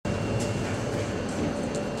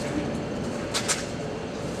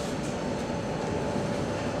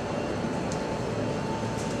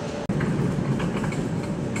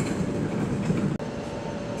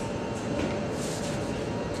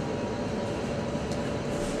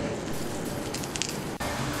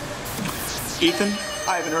Ethan,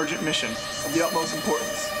 I have an urgent mission of the utmost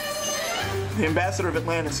importance. The ambassador of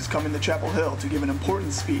Atlantis is coming to Chapel Hill to give an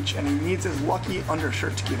important speech, and he needs his lucky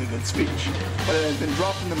undershirt to give a good speech. But it has been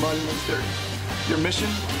dropped in the mud and it's dirty. Your mission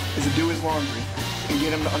is to do his laundry and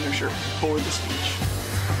get him the undershirt for the speech.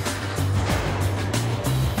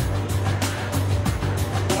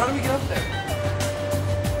 Well, how do we get up there?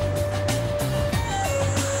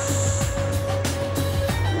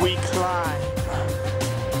 We climb.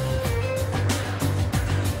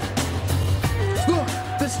 Look,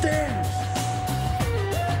 the stairs!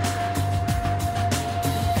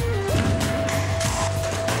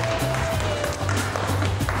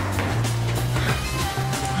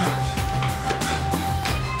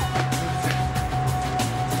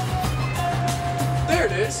 There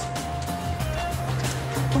it is!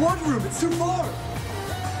 The laundry room, it's too far!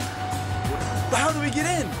 But how do we get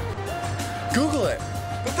in? Google it!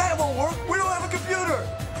 But that won't work! We don't have a computer!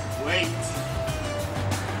 Wait.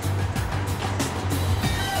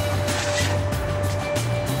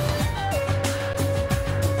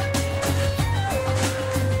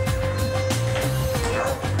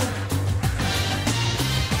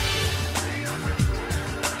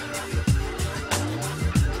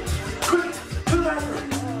 Quick! To the bathroom!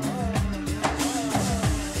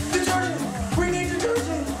 Detergent! We need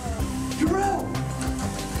detergent! Jarrell!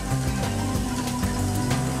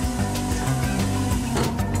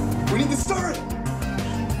 We need to start it!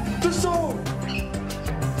 The soap!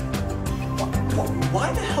 Why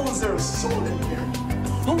the hell is there a soap in here?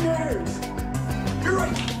 Who cares? You're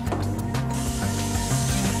right!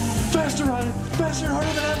 Faster, Ryan! Faster and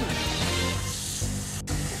harder than ever!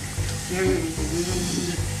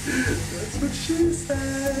 That's what she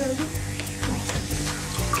said!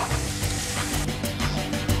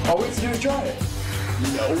 All we have to do is try it.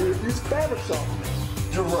 No, we have to use fabric softener.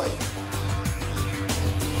 You're right.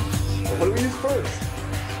 What do we use first?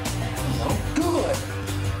 No. Google it.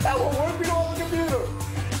 That won't work. We don't have a computer.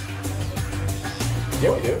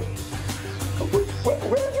 Yeah, we do.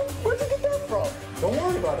 Where'd you get that from? Don't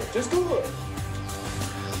worry about it. Just Google it.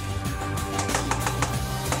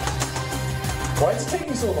 Why is it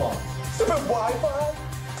taking so long? Stupid Wi-Fi.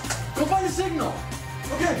 Go find a signal.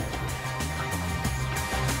 Okay.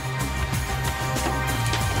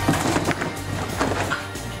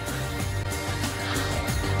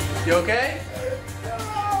 You okay? No!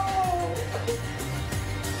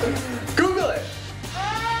 Google it!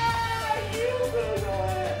 You Google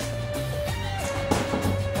it!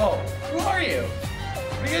 Oh, who are you?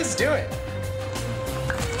 What are you guys doing?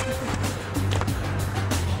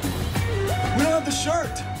 We don't have the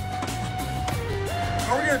shirt!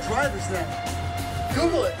 How are we gonna dry this then?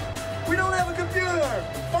 Google it! We don't have a computer!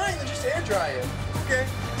 Fine, then just air dry it. Okay.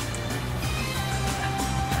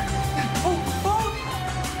 Oh!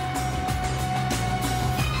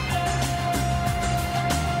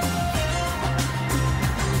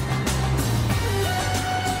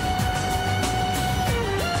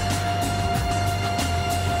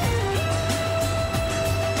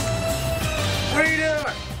 What are you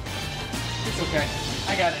doing? It's okay. I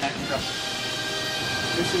got an extra.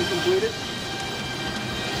 Mission completed.